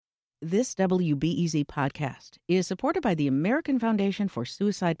This WBEZ podcast is supported by the American Foundation for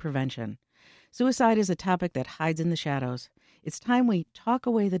Suicide Prevention. Suicide is a topic that hides in the shadows. It's time we talk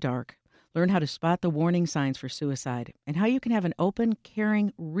away the dark, learn how to spot the warning signs for suicide, and how you can have an open,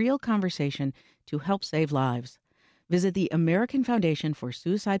 caring, real conversation to help save lives. Visit the American Foundation for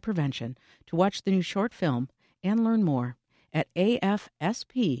Suicide Prevention to watch the new short film and learn more at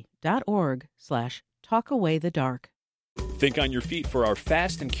afsp.org/talkawaythedark. Think on your feet for our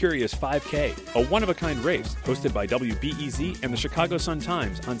Fast and Curious 5K, a one-of-a-kind race hosted by WBEZ and the Chicago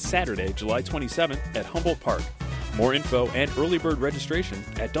Sun-Times on Saturday, July 27th at Humboldt Park. More info and early bird registration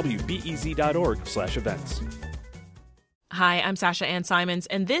at wbez.org/events. Hi, I'm Sasha Ann Simons,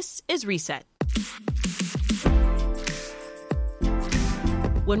 and this is Reset.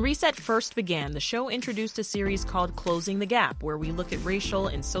 When Reset first began, the show introduced a series called Closing the Gap, where we look at racial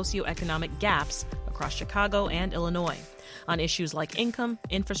and socioeconomic gaps across Chicago and Illinois. On issues like income,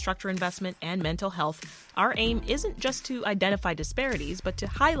 infrastructure investment, and mental health, our aim isn't just to identify disparities, but to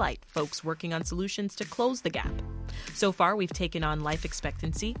highlight folks working on solutions to close the gap. So far, we've taken on life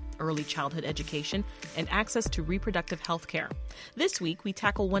expectancy, early childhood education, and access to reproductive health care. This week, we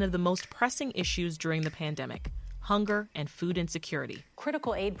tackle one of the most pressing issues during the pandemic: hunger and food insecurity.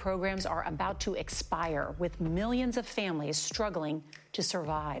 Critical aid programs are about to expire, with millions of families struggling to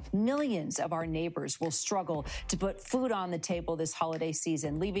survive. Millions of our neighbors will struggle to put food on the table this holiday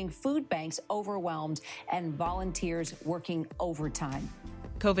season, leaving food banks overwhelmed and volunteers working overtime.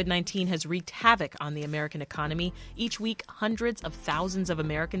 COVID-19 has wreaked havoc on the American economy. Each week, hundreds of thousands of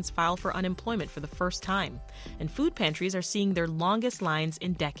Americans file for unemployment for the first time, and food pantries are seeing their longest lines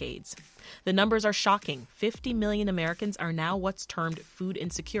in decades. The numbers are shocking. 50 million Americans are now what's termed food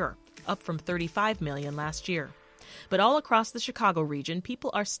insecure, up from 35 million last year. But all across the Chicago region,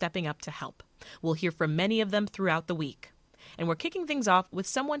 people are stepping up to help. We'll hear from many of them throughout the week. And we're kicking things off with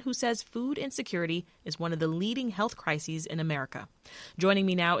someone who says food insecurity is one of the leading health crises in America. Joining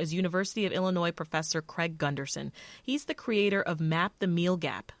me now is University of Illinois professor Craig Gunderson. He's the creator of Map the Meal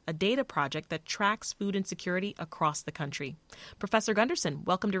Gap, a data project that tracks food insecurity across the country. Professor Gunderson,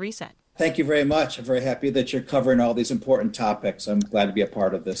 welcome to Reset. Thank you very much. I'm very happy that you're covering all these important topics. I'm glad to be a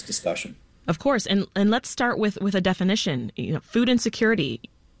part of this discussion. Of course. And let's start with a definition. Food insecurity,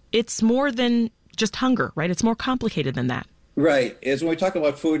 it's more than just hunger, right? It's more complicated than that. Right. When we talk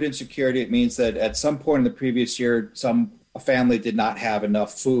about food insecurity, it means that at some point in the previous year, a family did not have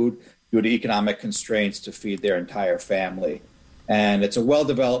enough food due to economic constraints to feed their entire family. And it's a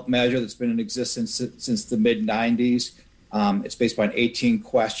well-developed measure that's been in existence since the mid-90s. It's based on 18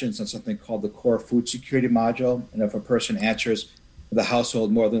 questions on something called the Core Food Security Module. And if a person answers the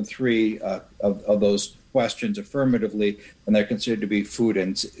household more than three of those questions affirmatively, then they're considered to be food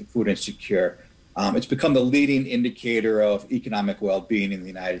insecure. It's become the leading indicator of economic well-being in the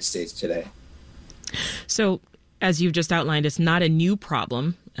United States today. So, as you've just outlined, it's not a new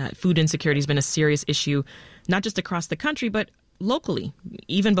problem. Food insecurity has been a serious issue, not just across the country, but locally,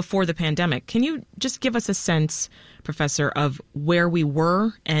 even before the pandemic. Can you just give us a sense, Professor, of where we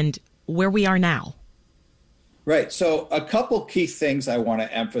were and where we are now? Right. So a couple key things I want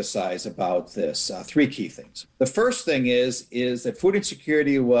to emphasize about this, three key things. The first thing is that food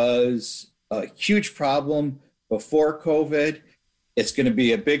insecurity was a huge problem before COVID. It's going to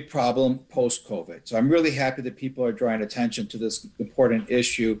be a big problem post-COVID. So I'm really happy that people are drawing attention to this important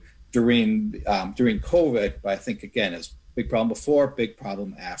issue during COVID. But I think, again, it's a big problem before, big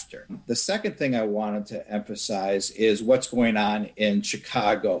problem after. The second thing I wanted to emphasize is what's going on in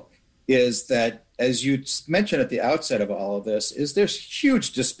Chicago, is that, as you mentioned at the outset of all of this, is there's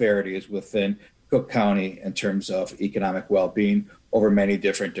huge disparities within Cook County in terms of economic well-being over many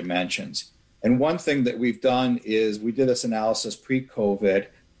different dimensions. And one thing that we've done is we did this analysis pre-COVID,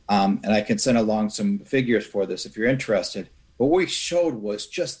 and I can send along some figures for this if you're interested. But what we showed was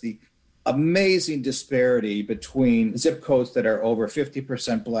just the amazing disparity between zip codes that are over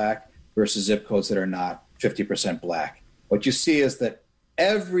 50% Black versus zip codes that are not 50% Black. What you see is that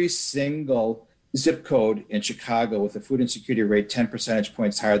every single zip code in Chicago with a food insecurity rate 10 percentage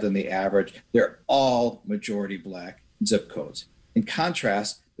points higher than the average, they're all majority Black zip codes. In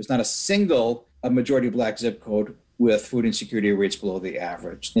contrast, there's not a single majority Black zip code with food insecurity rates below the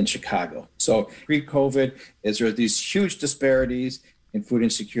average in Chicago. So pre-COVID, there are these huge disparities in food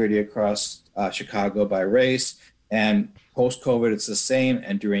insecurity across Chicago by race, and post-COVID it's the same,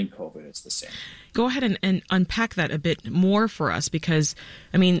 and during COVID it's the same. Go ahead and unpack that a bit more for us, because,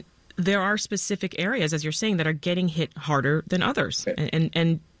 I mean, there are specific areas, as you're saying, that are getting hit harder than others. Okay.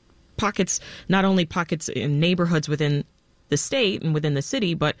 And pockets, not only pockets in neighborhoods within the state and within the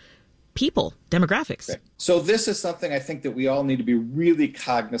city, but people, demographics. Okay. So this is something I think that we all need to be really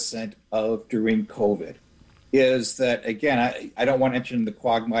cognizant of during COVID, is that, again, I don't want to enter into the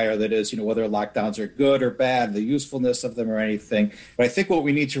quagmire that is, whether lockdowns are good or bad, the usefulness of them or anything. But I think what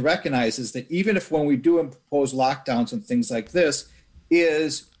we need to recognize is that even if when we do impose lockdowns and things like this,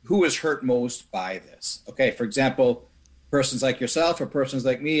 is who is hurt most by this. Okay, for example, persons like yourself or persons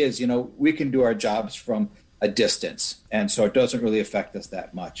like me is, we can do our jobs from a distance. And so it doesn't really affect us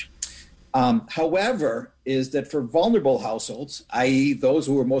that much. However, is that for vulnerable households, i.e. those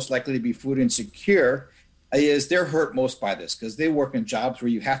who are most likely to be food insecure, is they're hurt most by this because they work in jobs where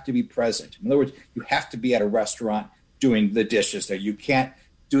you have to be present. In other words, you have to be at a restaurant doing the dishes there. You can't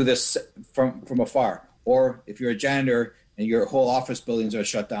do this from afar. Or if you're a janitor and your whole office buildings are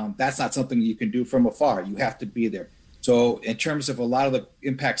shut down, that's not something you can do from afar. You have to be there. So in terms of a lot of the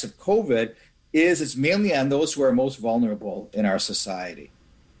impacts of COVID, it's mainly on those who are most vulnerable in our society.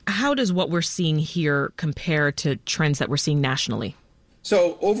 How does what we're seeing here compare to trends that we're seeing nationally?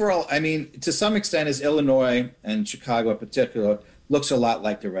 So overall, to some extent, as Illinois and Chicago in particular, looks a lot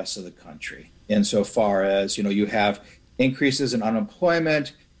like the rest of the country insofar as, you have increases in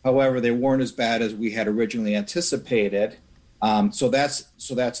unemployment. However, they weren't as bad as we had originally anticipated. So that's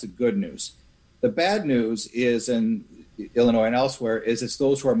the good news. The bad news is in Illinois and elsewhere is it's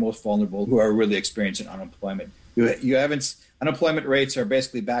those who are most vulnerable who are really experiencing unemployment. Unemployment rates are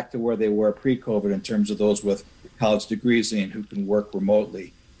basically back to where they were pre-COVID in terms of those with college degrees and who can work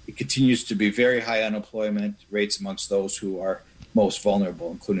remotely. It continues to be very high unemployment rates amongst those who are most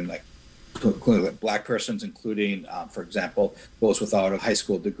vulnerable, including Black persons, including, for example, those without a high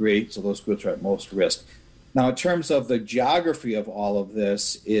school degree. So those groups are at most risk. Now, in terms of the geography of all of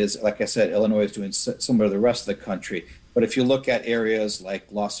this is, like I said, Illinois is doing similar to the rest of the country. But if you look at areas like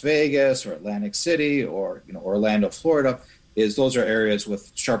Las Vegas or Atlantic City or Orlando, Florida, those are areas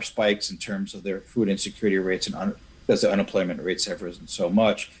with sharp spikes in terms of their food insecurity rates and because the unemployment rates have risen so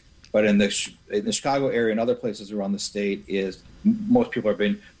much. But in the Chicago area and other places around the state, most people are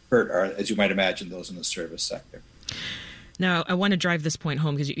being hurt are, as you might imagine, those in the service sector. Now, I want to drive this point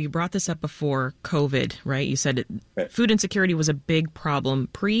home because you brought this up before COVID, right? You said right. Food insecurity was a big problem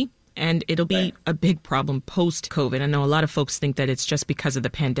and it'll be a big problem post-COVID. I know a lot of folks think that it's just because of the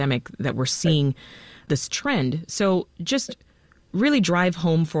pandemic that we're seeing this trend. So just really drive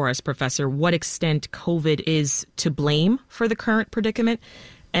home for us, Professor, what extent COVID is to blame for the current predicament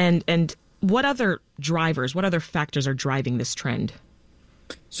and what other factors are driving this trend?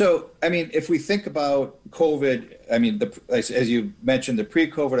 So, if we think about COVID, as you mentioned, the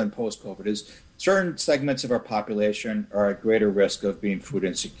pre-COVID and post-COVID is certain segments of our population are at greater risk of being food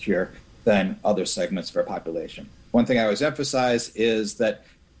insecure than other segments of our population. One thing I always emphasize is that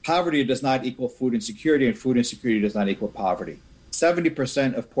poverty does not equal food insecurity, and food insecurity does not equal poverty.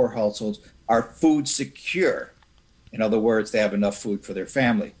 70% of poor households are food secure. In other words, they have enough food for their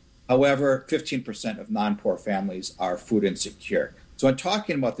family. However, 15% of non-poor families are food insecure. So in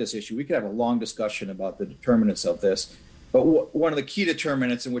talking about this issue, we could have a long discussion about the determinants of this. But one of the key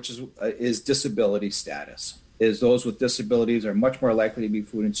determinants, in which is disability status, is those with disabilities are much more likely to be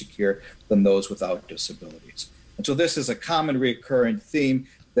food insecure than those without disabilities. And so this is a common recurring theme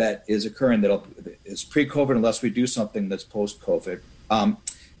that is occurring that is pre-COVID unless we do something that's post-COVID.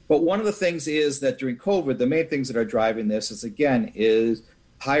 But one of the things is that during COVID, the main things that are driving this is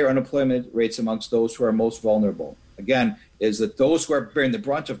higher unemployment rates amongst those who are most vulnerable. Again, is that those who are bearing the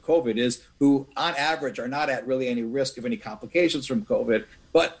brunt of COVID is who, on average, are not at really any risk of any complications from COVID,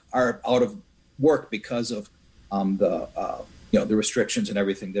 but are out of work because of the restrictions and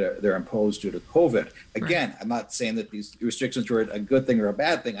everything that they're imposed due to COVID. Again, right. I'm not saying that these restrictions were a good thing or a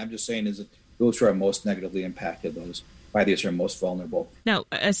bad thing. I'm just saying is that those who are most negatively impacted, those by these are most vulnerable. Now,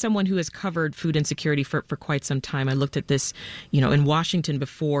 as someone who has covered food insecurity for quite some time, I looked at this, in Washington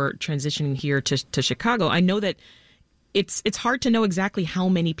before transitioning here to Chicago. I know that it's hard to know exactly how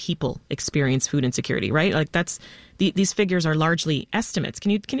many people experience food insecurity, right? Like these figures are largely estimates.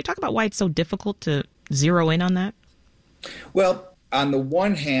 Can you talk about why it's so difficult to zero in on that? Well, on the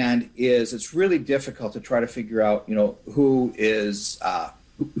one hand, it's really difficult to try to figure out, who is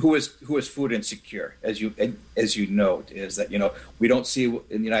food insecure. As you note, is that we don't see in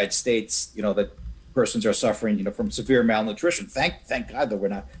the United States, that persons are suffering, from severe malnutrition. Thank God that we're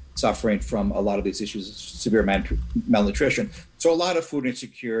not suffering from a lot of these issues of severe malnutrition. So a lot of food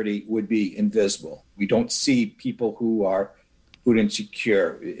insecurity would be invisible. We don't see people who are food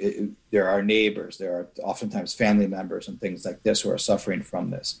insecure. There are neighbors, there are oftentimes family members and things like this who are suffering from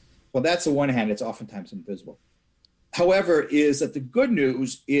this. Well, that's the one hand, it's oftentimes invisible. However, is that the good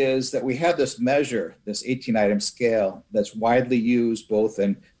news is that we have this measure, this 18-item scale that's widely used both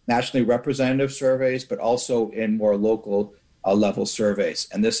in nationally representative surveys, but also in more local level surveys.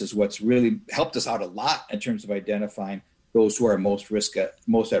 And this is what's really helped us out a lot in terms of identifying those who are most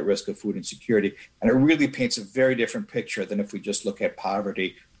at risk of food insecurity. And it really paints a very different picture than if we just look at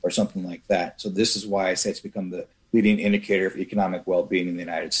poverty or something like that. So this is why I say it's become the leading indicator of economic well-being in the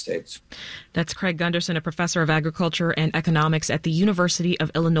United States. That's Craig Gunderson, a professor of agriculture and economics at the University of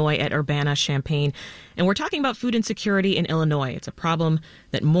Illinois at Urbana-Champaign. And we're talking about food insecurity in Illinois. It's a problem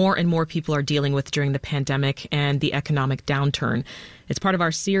that more and more people are dealing with during the pandemic and the economic downturn. It's part of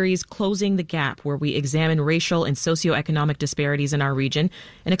our series, Closing the Gap, where we examine racial and socioeconomic disparities in our region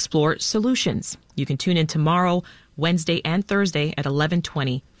and explore solutions. You can tune in tomorrow, Wednesday and Thursday at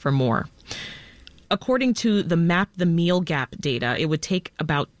 11:20 for more. According to the Map the Meal Gap data, it would take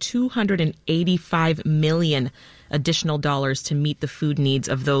about $285 million additional dollars to meet the food needs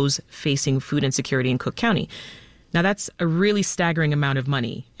of those facing food insecurity in Cook County. Now, that's a really staggering amount of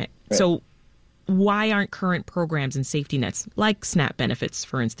money. Right. So why aren't current programs and safety nets, like SNAP benefits,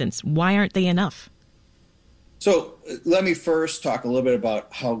 for instance, why aren't they enough? So let me first talk a little bit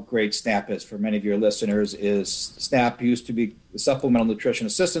about how great SNAP is for many of your listeners. SNAP used to be the Supplemental Nutrition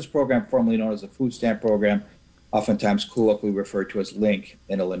Assistance Program, formerly known as the Food Stamp Program, oftentimes colloquially referred to as LINK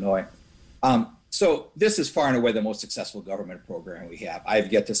in Illinois. So this is far and away the most successful government program we have.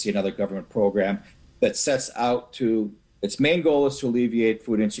 I've yet to see another government program that sets out to, its main goal is to alleviate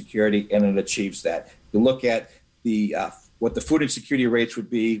food insecurity, and it achieves that. You look at what the food insecurity rates would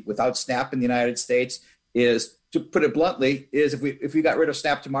be without SNAP in the United States, is, to put it bluntly, is if we got rid of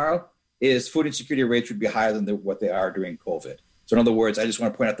SNAP tomorrow, is food insecurity rates would be higher than what they are during COVID. So in other words, I just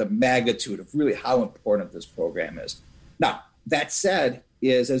want to point out the magnitude of really how important this program is. Now, that said,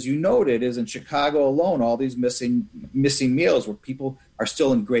 as you noted, is in Chicago alone, all these missing meals where people are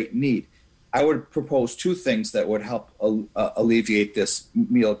still in great need. I would propose two things that would help alleviate this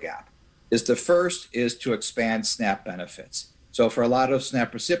meal gap. The first is to expand SNAP benefits. So for a lot of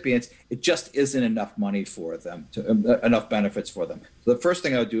SNAP recipients, it just isn't enough money for them, enough benefits for them. So the first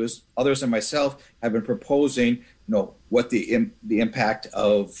thing I would do is, others than myself have been proposing, what the impact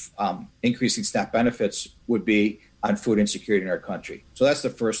of increasing SNAP benefits would be on food insecurity in our country. So that's the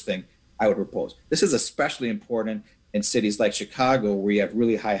first thing I would propose. This is especially important in cities like Chicago, where you have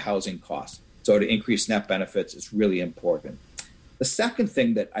really high housing costs. So to increase SNAP benefits is really important. The second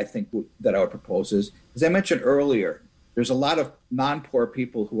thing that I think that I would propose is, as I mentioned earlier, there's a lot of non-poor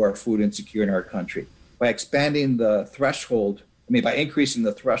people who are food insecure in our country. By expanding the threshold, by increasing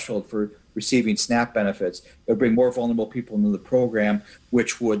the threshold for receiving SNAP benefits, it would bring more vulnerable people into the program,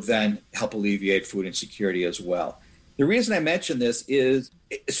 which would then help alleviate food insecurity as well. The reason I mention this is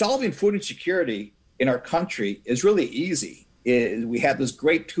solving food insecurity in our country is really easy. We have this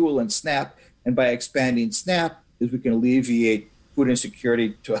great tool in SNAP, and by expanding SNAP, we can alleviate food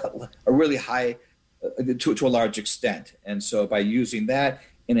insecurity to a really high to a large extent. And so by using that,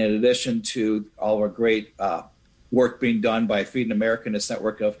 in addition to all our great work being done by Feeding America and its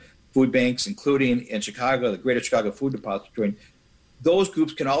network of food banks, including in Chicago, the Greater Chicago Food Depository, those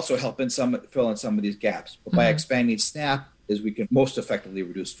groups can also help fill in some of these gaps. But by expanding SNAP, we can most effectively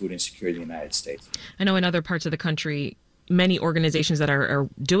reduce food insecurity in the United States. I know in other parts of the country, many organizations that are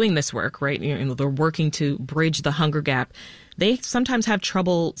doing this work, right, they're working to bridge the hunger gap. They sometimes have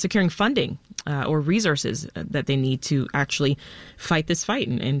trouble securing funding or resources that they need to actually fight this fight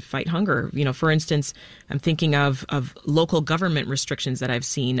and fight hunger. For instance, I'm thinking of local government restrictions that I've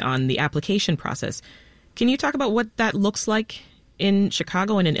seen on the application process. Can you talk about what that looks like in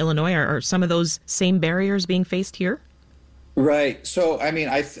Chicago and in Illinois? Are some of those same barriers being faced here? Right. So,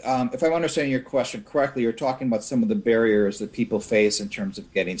 if I'm understanding your question correctly, you're talking about some of the barriers that people face in terms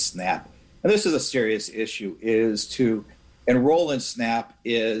of getting SNAP. And this is a serious issue, is to enroll in SNAP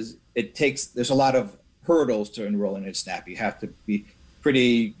there's a lot of hurdles to enrolling in SNAP. You have to be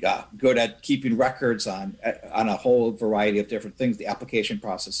pretty good at keeping records on a whole variety of different things. The application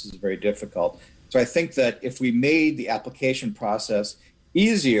process is very difficult. So I think that if we made the application process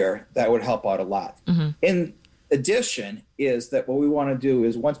easier, that would help out a lot. Mm-hmm. In addition, is that what we want to do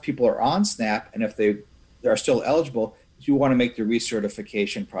is, once people are on SNAP, and if they are still eligible, you want to make the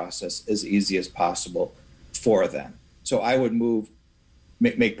recertification process as easy as possible for them. So I would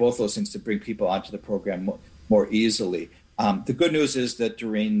make both those things to bring people onto the program more easily. The good news is that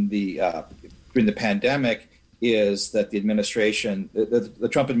during the pandemic, is that the administration, the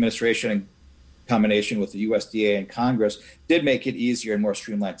Trump administration, in combination with the USDA and Congress, did make it easier and more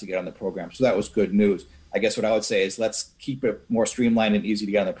streamlined to get on the program. So that was good news. I guess what I would say is, let's keep it more streamlined and easy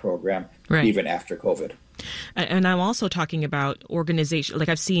to get on the program, right, even after COVID. And I'm also talking about organization. Like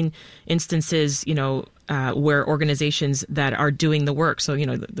I've seen instances, where organizations that are doing the work, so,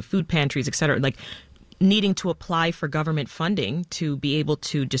 the food pantries, et cetera, like needing to apply for government funding to be able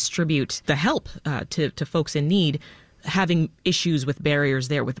to distribute the help to folks in need, having issues with barriers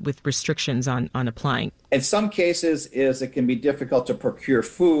there, with restrictions on applying. In some cases, it can be difficult to procure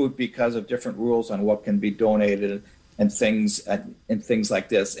food because of different rules on what can be donated and things like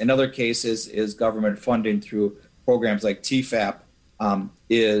this. In other cases, is government funding through programs like TFAP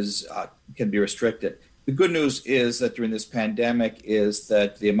can be restricted. The good news is that during this pandemic is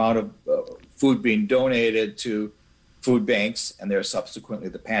that the amount of food being donated to food banks, and there are subsequently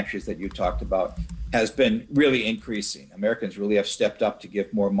the pantries that you talked about, has been really increasing. Americans really have stepped up to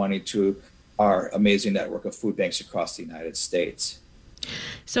give more money to our amazing network of food banks across the United States.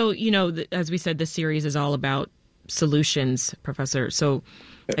 So, as we said, this series is all about solutions, Professor. So,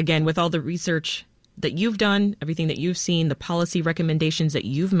 again, with all the research that you've done, everything that you've seen, the policy recommendations that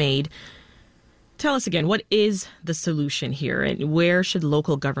you've made, tell us again, what is the solution here, and where should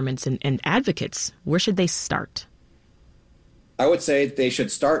local governments and advocates, where should they start? I would say they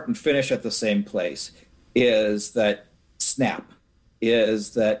should start and finish at the same place, is that SNAP,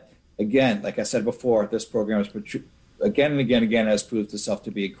 is that, again, like I said before, this program is again and again has proved itself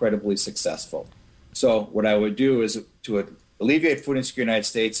to be incredibly successful. So what I would do is to alleviate food insecurity in the United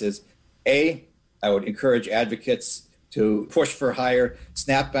States is, A, I would encourage advocates to push for higher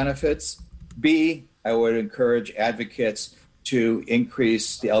SNAP benefits. B, I would encourage advocates to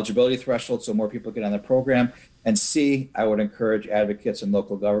increase the eligibility threshold so more people get on the program. And C, I would encourage advocates and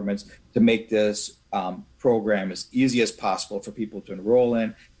local governments to make this program as easy as possible for people to enroll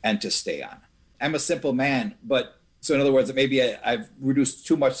in and to stay on. I'm a simple man, so in other words, maybe I've reduced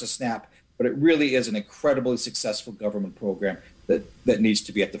too much to SNAP, but it really is an incredibly successful government program that needs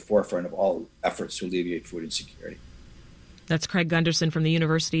to be at the forefront of all efforts to alleviate food insecurity. That's Craig Gunderson from the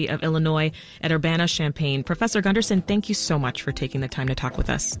University of Illinois at Urbana-Champaign. Professor Gunderson, thank you so much for taking the time to talk with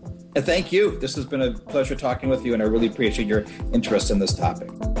us. And thank you. This has been a pleasure talking with you, and I really appreciate your interest in this topic.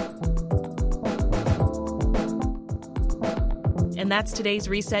 And that's today's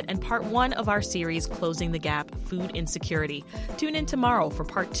Reset and part 1 of our series, Closing the Gap, Food Insecurity. Tune in tomorrow for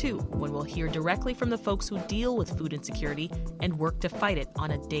part 2, when we'll hear directly from the folks who deal with food insecurity and work to fight it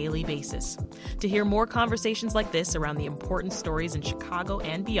on a daily basis. To hear more conversations like this around the important stories in Chicago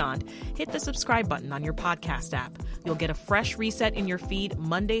and beyond, hit the subscribe button on your podcast app. You'll get a fresh reset in your feed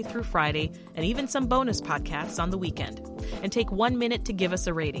Monday through Friday, and even some bonus podcasts on the weekend. And take 1 minute to give us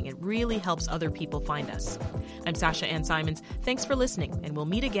a rating. It really helps other people find us. I'm Sasha Ann Simons. Thanks for listening, and we'll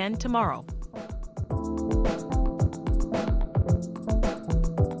meet again tomorrow.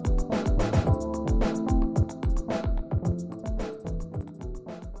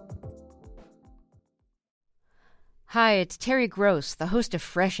 Hi, it's Terry Gross, the host of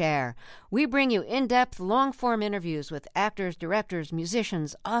Fresh Air. We bring you in-depth, long-form interviews with actors, directors,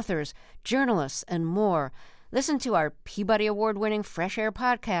 musicians, authors, journalists, and more. Listen to our Peabody Award-winning Fresh Air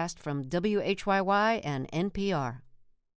podcast from WHYY and NPR.